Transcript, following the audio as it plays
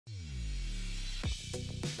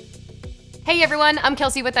Hey everyone, I'm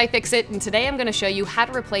Kelsey with iFixit, and today I'm going to show you how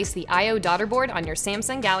to replace the I/O Daughterboard on your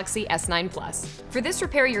Samsung Galaxy S9 Plus. For this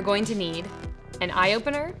repair, you're going to need an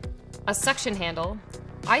iOpener, a suction handle,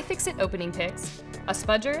 iFixit opening picks, a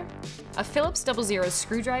spudger, a Phillips 00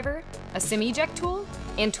 screwdriver, a SIM eject tool,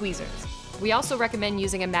 and tweezers. We also recommend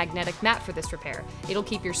using a magnetic mat for this repair. It'll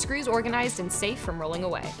keep your screws organized and safe from rolling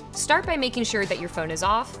away. Start by making sure that your phone is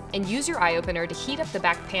off, and use your iOpener to heat up the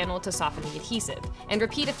back panel to soften the adhesive, and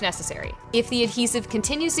repeat if necessary. If the adhesive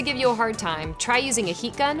continues to give you a hard time, try using a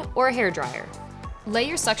heat gun or a hairdryer. Lay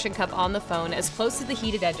your suction cup on the phone as close to the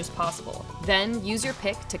heated edge as possible. Then use your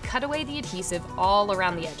pick to cut away the adhesive all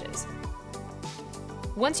around the edges.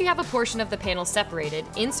 Once you have a portion of the panel separated,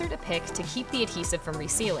 insert a pick to keep the adhesive from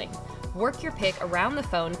resealing. Work your pick around the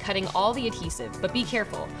phone, cutting all the adhesive, but be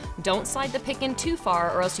careful. Don't slide the pick in too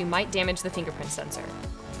far or else you might damage the fingerprint sensor.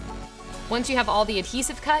 Once you have all the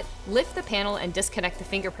adhesive cut, lift the panel and disconnect the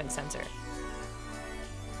fingerprint sensor.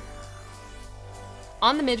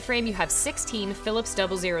 On the midframe, you have 16 Phillips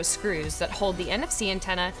 00 screws that hold the NFC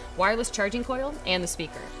antenna, wireless charging coil, and the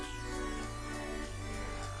speaker.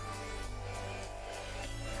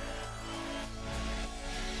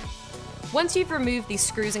 Once you've removed these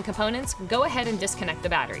screws and components, go ahead and disconnect the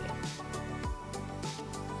battery.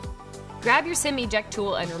 Grab your SIM eject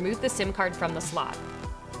tool and remove the SIM card from the slot.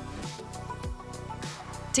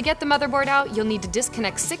 To get the motherboard out, you'll need to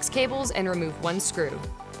disconnect 6 cables and remove 1 screw.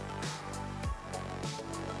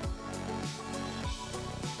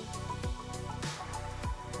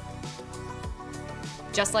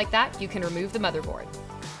 Just like that, you can remove the motherboard.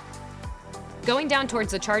 Going down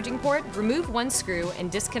towards the charging port, remove 1 screw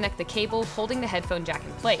and disconnect the cable holding the headphone jack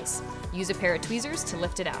in place. Use a pair of tweezers to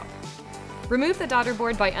lift it out. Remove the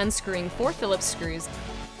daughterboard by unscrewing 4 Phillips screws.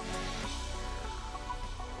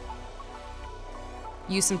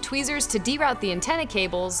 Use some tweezers to deroute the antenna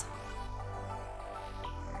cables.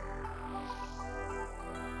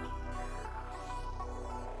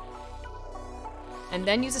 And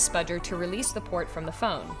then use a spudger to release the port from the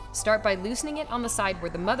phone. Start by loosening it on the side where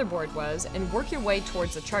the motherboard was and work your way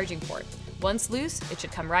towards the charging port. Once loose, it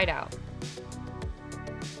should come right out.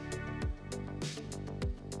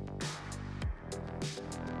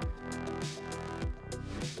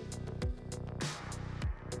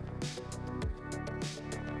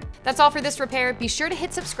 That's all for this repair. Be sure to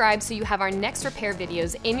hit subscribe so you have our next repair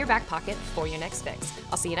videos in your back pocket for your next fix.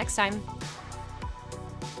 I'll see you next time.